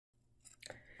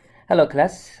Hello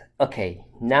class. Okay,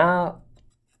 now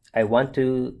I want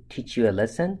to teach you a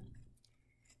lesson,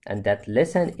 and that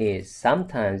lesson is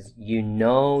sometimes you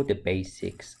know the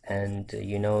basics and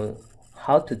you know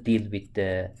how to deal with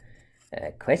the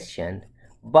question,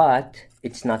 but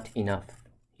it's not enough.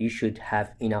 You should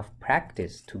have enough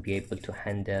practice to be able to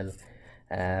handle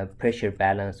pressure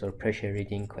balance or pressure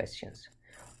reading questions.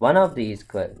 One of these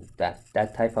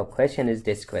that type of question is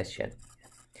this question,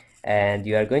 and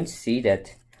you are going to see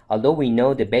that although we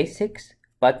know the basics,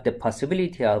 but the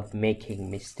possibility of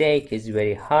making mistake is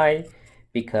very high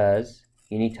because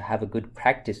you need to have a good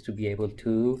practice to be able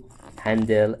to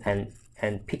handle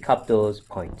and pick up those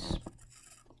points.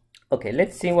 Okay,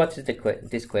 let's see what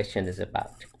this question is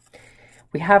about.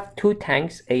 We have two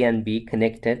tanks A and B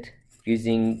connected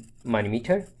using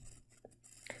manometer.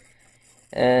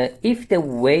 If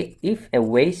a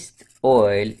waste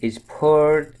oil is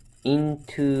poured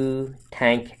into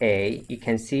tank A, you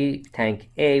can see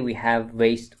tank A, we have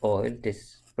waste oil,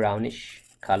 this brownish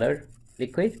color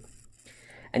liquid,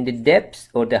 and the depth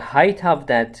or the height of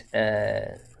that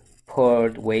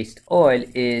poured waste oil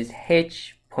is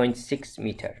h.6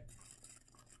 meter.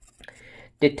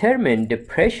 Determine the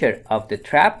pressure of the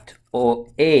trapped or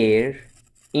air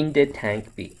in the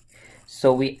tank B.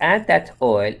 So we add that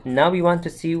oil. Now we want to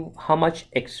see how much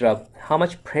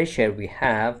pressure we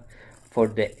have for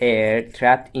the air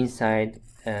trapped inside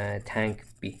tank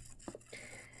B.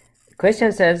 The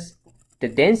question says the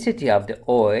density of the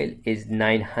oil is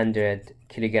 900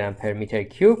 kilogram per meter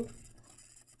cube,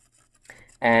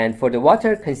 and for the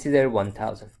water consider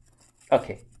 1000.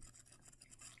 Okay,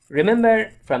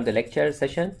 remember from the lecture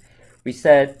session we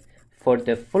said for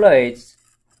the fluids,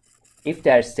 if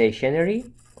they are stationary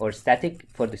or static,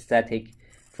 for the static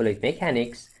fluid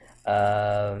mechanics,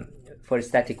 for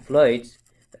static fluids,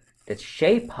 the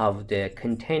shape of the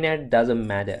container doesn't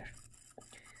matter,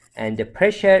 and the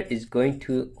pressure is going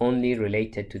to only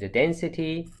related to the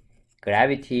density,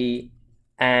 gravity,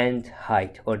 and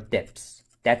height or depths.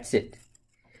 That's it.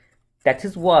 That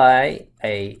is why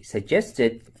I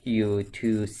suggested you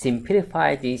to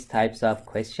simplify these types of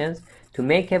questions to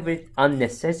make every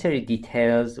unnecessary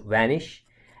details vanish,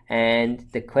 and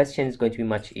the question is going to be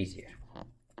much easier.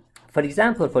 For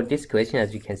example, for this question,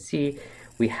 as you can see,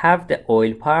 we have the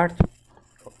oil part.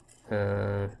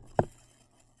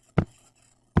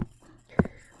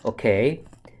 Okay,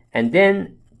 and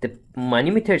then the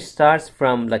manometer starts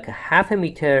from like a half a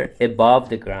meter above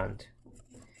the ground.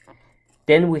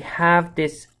 Then we have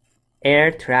this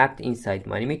air trapped inside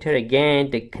manometer.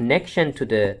 Again, the connection to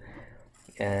the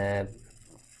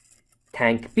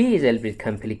tank B is a little bit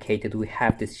complicated. We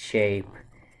have this shape,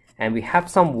 and we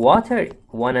have some water,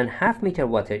 1.5 meter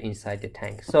water inside the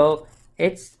tank. So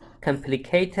it's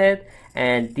complicated,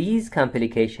 and these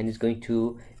complication is going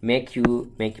to make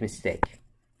you make mistake.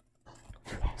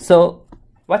 So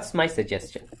what's my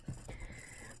suggestion?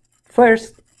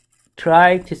 First,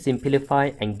 try to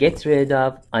simplify and get rid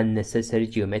of unnecessary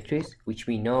geometries, which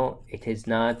we know it is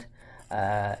not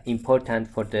important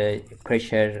for the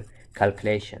pressure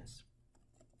calculations.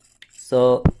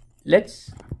 So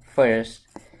let's first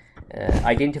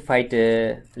identify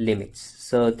the limits.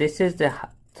 So this is the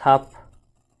top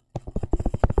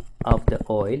of the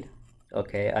oil.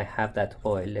 Okay, I have that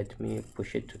oil. Let me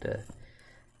push it to the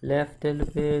left a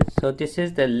little bit. So this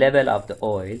is the level of the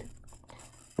oil,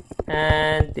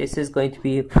 and this is going to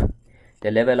be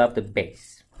the level of the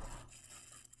base.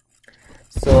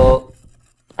 So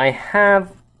I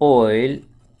have oil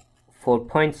for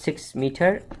 0.6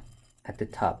 meter at the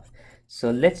top.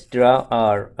 So let's draw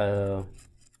our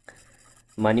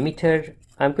manometer.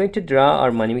 I'm going to draw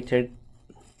our manometer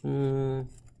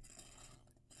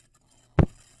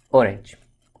orange.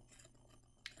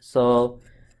 So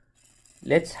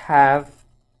let's have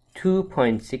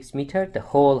 2.6 meter, the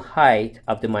whole height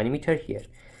of the manometer here.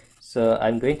 So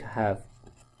I'm going to have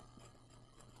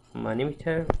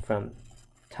manometer from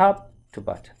top to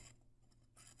bottom,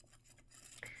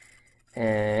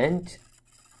 and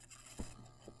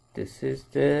this is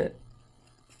the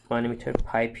manometer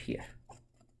pipe here.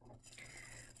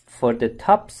 For the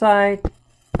top side,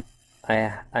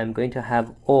 I'm going to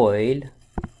have oil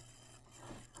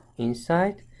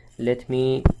inside. Let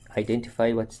me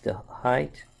identify what's the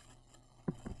height.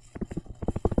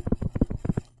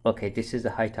 Okay, this is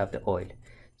the height of the oil.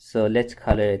 So let's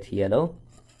color it yellow.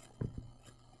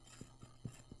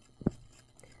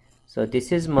 So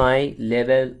this is my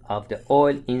level of the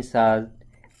oil inside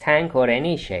tank or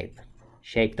any shape.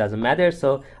 Shape doesn't matter.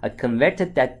 So I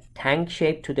converted that tank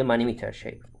shape to the manometer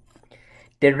shape.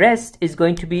 The rest is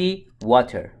going to be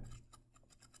water.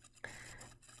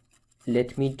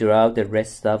 let me draw the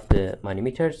rest of the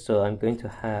manometer. So I'm going to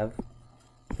have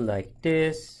like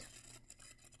this,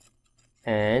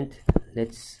 and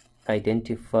let's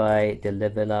identify the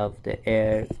level of the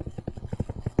air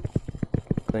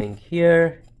going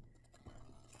here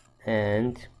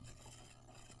and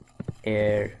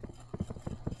air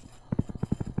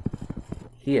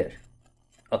here.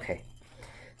 Okay,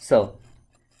 so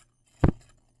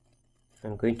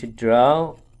I'm going to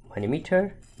draw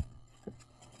manometer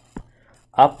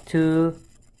up to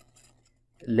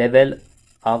level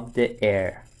of the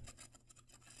air.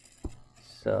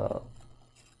 So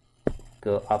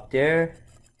go up there,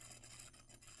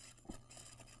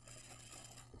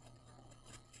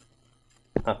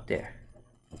 up there.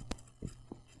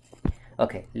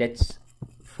 Okay, let's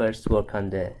first work on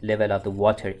the level of the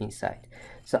water inside.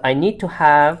 So I need to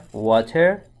have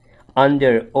water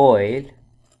under oil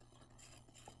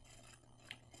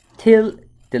till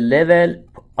the level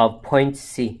of point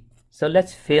C. So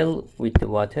let's fill with the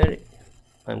water.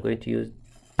 I'm going to use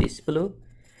this blue.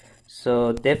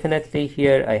 So definitely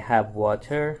here I have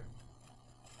water.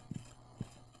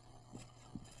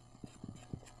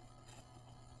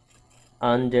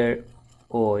 Under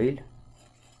oil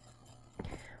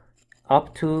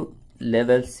up to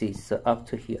level C, so up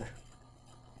to here.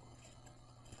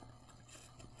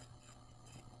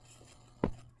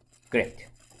 Great.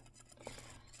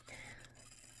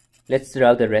 Let's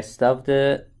draw the rest of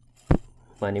the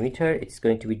manometer. It's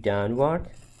going to be downward.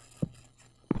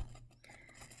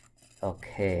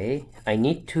 Okay, I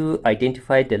need to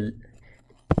identify the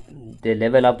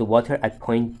level of the water at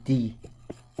point D.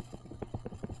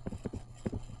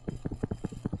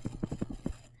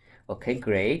 Okay,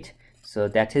 great. So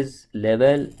that is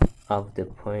level of the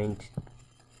point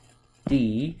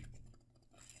D.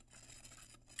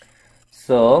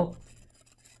 So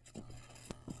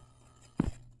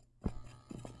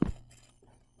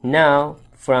now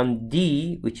from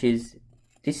D, which is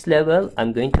this level,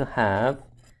 I'm going to have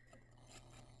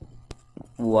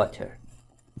water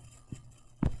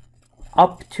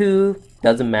up to,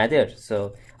 doesn't matter,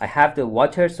 so I have the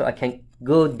water, so I can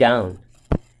go down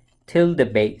till the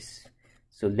base.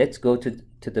 So let's go to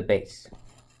the base.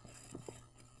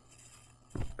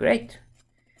 Great,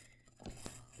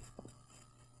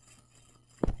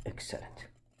 excellent.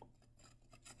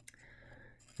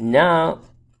 Now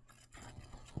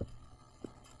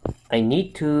I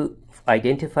need to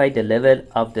identify the level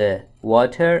of the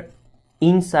water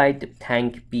inside the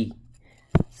tank B.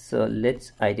 So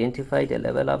let's identify the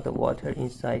level of the water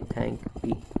inside tank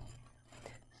B.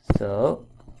 So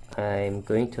I'm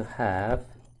going to have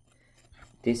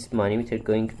this manometer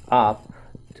going up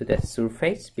to the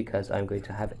surface because I'm going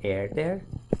to have air there.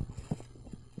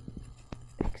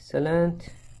 Excellent.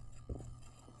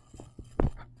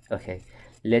 Okay,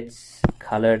 let's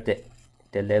color the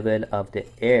level of the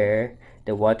air,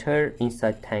 the water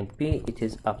inside tank B. It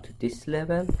is up to this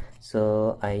level,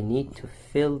 so I need to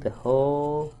fill the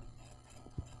whole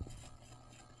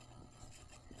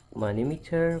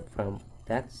manometer from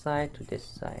that side to this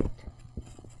side.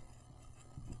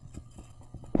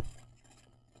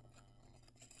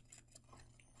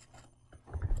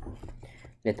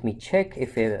 Let me check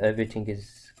if everything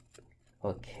is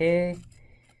okay.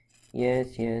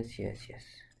 Yes.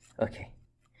 Okay,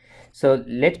 so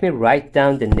let me write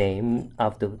down the name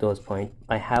of those points.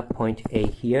 I have point A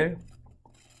here,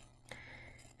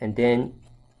 and then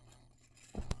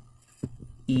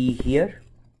E here,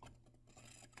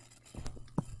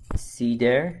 C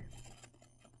there,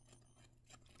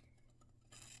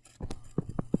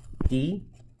 D.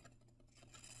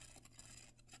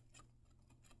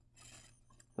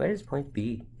 Where is point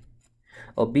B?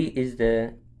 Oh, B is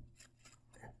the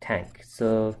tank.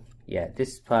 So yeah,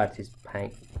 this part is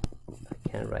tank. I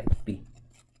can write B.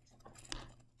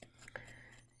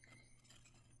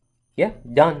 Yeah,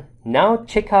 done. Now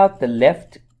check out the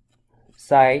left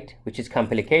side, which is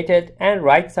complicated, and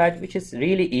right side, which is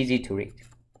really easy to read.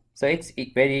 So it's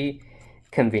very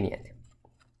convenient.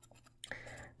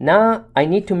 Now I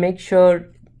need to make sure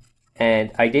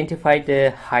and identify the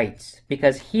heights,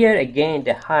 because here again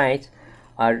the heights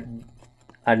are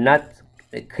not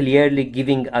clearly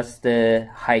giving us the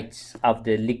heights of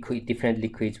the different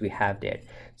liquids we have there.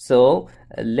 So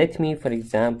let me, for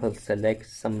example, select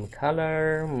some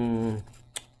color.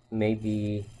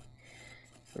 Maybe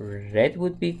red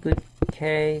would be good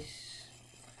case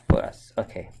for us.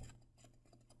 Okay,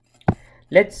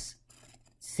 let's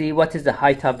see what is the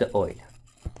height of the oil.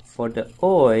 For the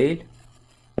oil,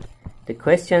 the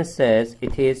question says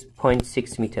it is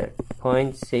 0.6 meter.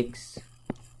 0.6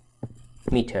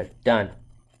 meter. Done.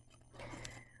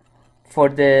 for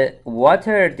the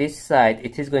water this side,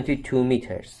 it is going to be 2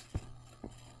 meters.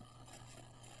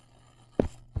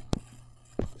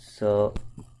 So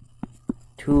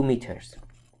 2 meters.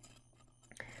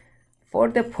 For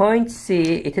the point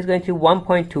C, it is going to be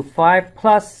 1.25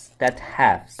 plus that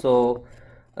half, so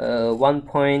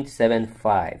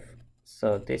 1.75.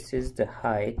 So this is the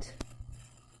height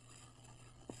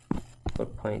for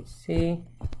point C.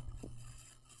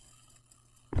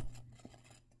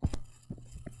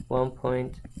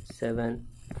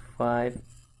 1.75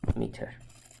 meter.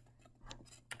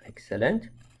 Excellent.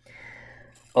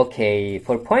 Okay,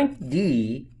 for point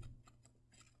D,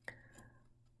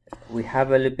 we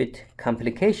have a little bit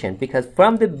complication, because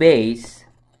from the base,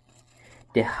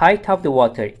 the height of the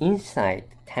water inside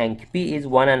tank B is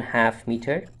 1.5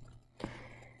 meter.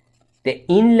 The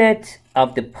inlet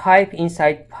of the pipe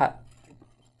inside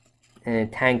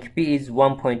tank B is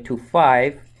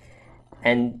 1.25,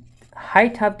 and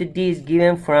height of the D is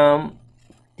given from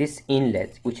this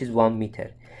inlet, which is 1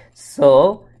 meter.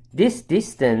 So this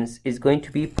distance is going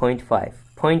to be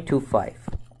 0.25.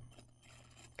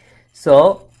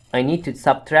 So I need to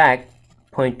subtract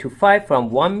 0.25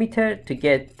 from 1 meter to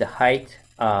get the height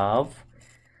of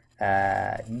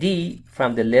D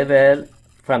from the level,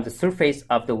 from the surface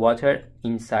of the water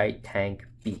inside tank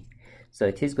B. So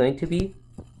it is going to be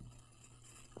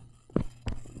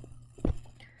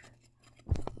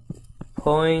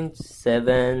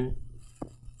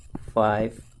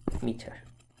 0.75 meter,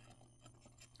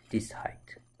 this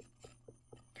height.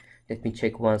 Let me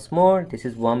check once more. This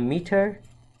is 1 meter,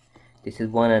 this is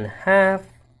 1.5,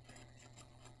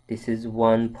 this is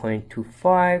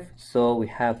 1.25, so we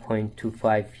have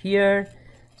 0.25 here.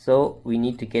 So we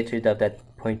need to get rid of that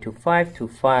 0.25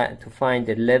 to find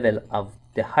the level of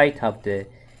the height of the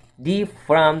D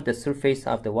from the surface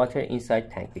of the water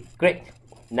inside tank B. Great.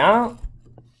 Now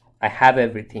I have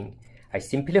everything. I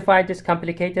simplified this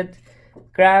complicated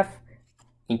graph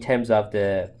in terms of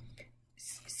the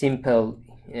simple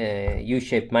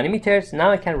U-shaped manometers.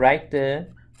 Now I can write the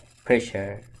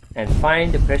pressure and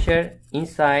find the pressure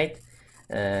inside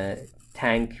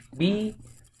tank B,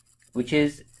 which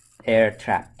is air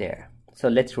trapped there. So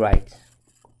let's write.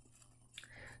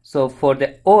 So for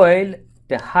the oil,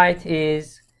 the height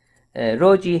is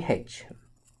rho GH.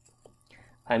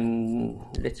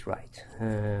 Let's write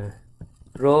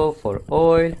rho for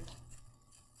oil,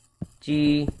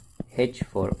 GH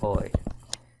for oil.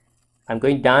 I'm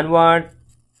going downward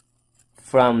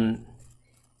from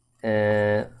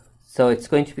so it's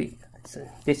going to be,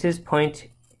 this is point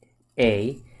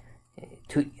A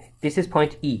to, this is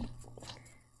point E.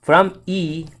 From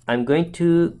E, I'm going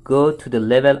to go to the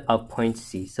level of point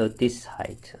C. So this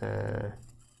height.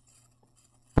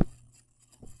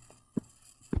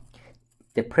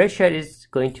 The pressure is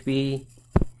going to be,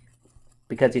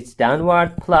 because it's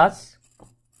downward plus,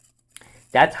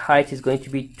 that height is going to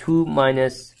be 2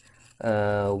 minus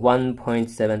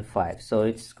 1.75. So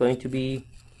it's going to be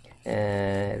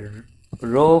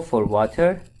rho for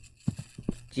water,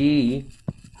 G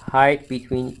height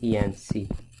between E and C.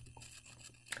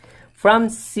 From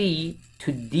C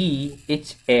to D,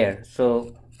 it's air.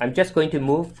 So I'm just going to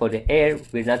move for the air.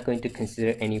 We're not going to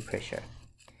consider any pressure.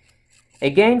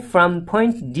 Again, from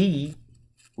point D,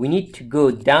 we need to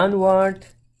go downward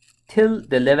till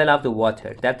the level of the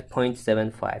water, that's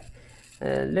 0.75.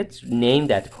 Let's name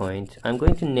that point. I'm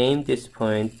going to name this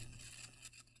point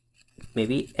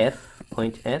maybe F,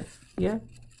 point F here,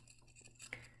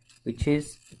 which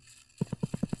is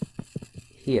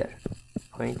here,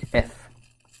 point F.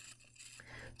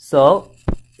 So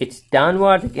it's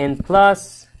downward again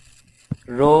plus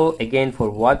rho again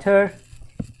for water,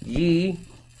 G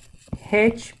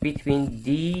H between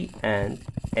D and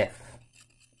F.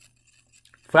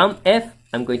 From F,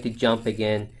 I'm going to jump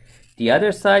again the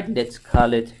other side. Let's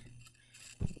call it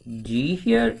G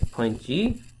here, point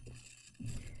G.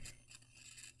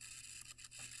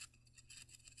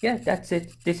 Yeah, that's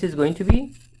it. This is going to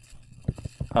be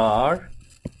R,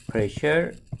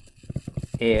 pressure,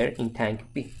 air in tank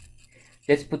B.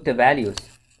 Let's put the values.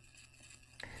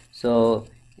 So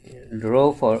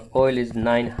rho for oil is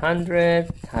 900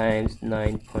 times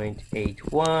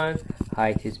 9.81,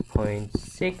 height is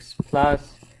 0.6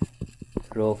 plus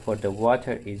rho for the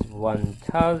water is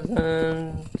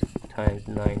 1000 times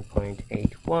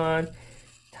 9.81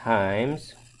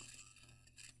 times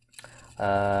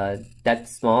that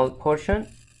small portion,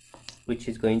 which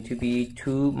is going to be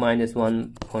 2 minus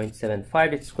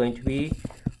 1.75. It's going to be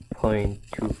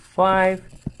 0.25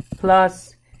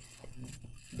 plus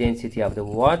density of the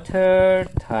water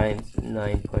times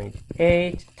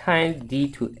 9.8 times D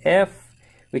to F,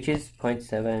 which is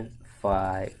 0.75.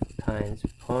 5 times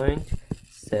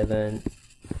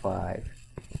 0.75.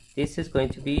 This is going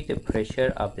to be the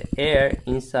pressure of the air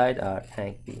inside our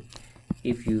tank B.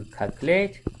 If you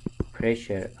calculate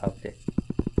pressure of the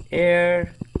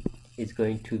air, is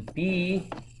going to be,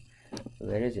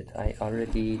 where is it? I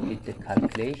already did the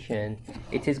calculation.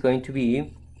 It is going to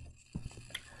be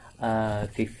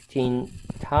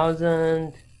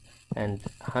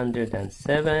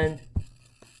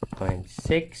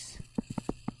 15,107.6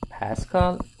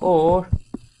 Pascal, or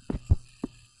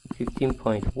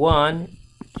 15.1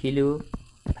 kilo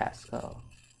Pascal.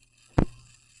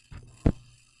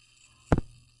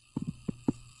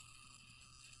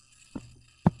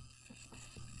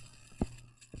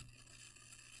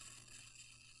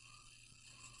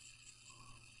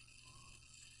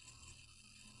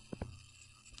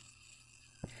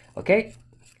 Okay,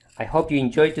 I hope you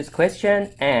enjoyed this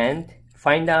question and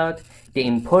find out the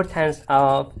importance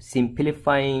of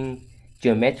simplifying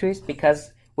geometries,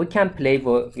 because we can play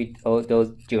with all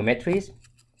those geometries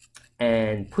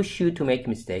and push you to make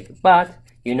mistakes, but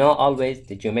you know, always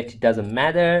the geometry doesn't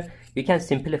matter. You can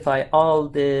simplify all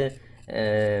the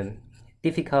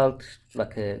difficult,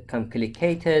 like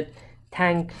complicated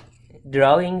tank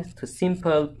drawings to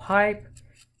simple pipe,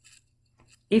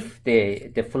 if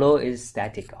the flow is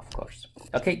static, of course.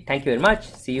 Okay, thank you very much.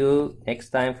 See you next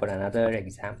time for another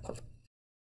example.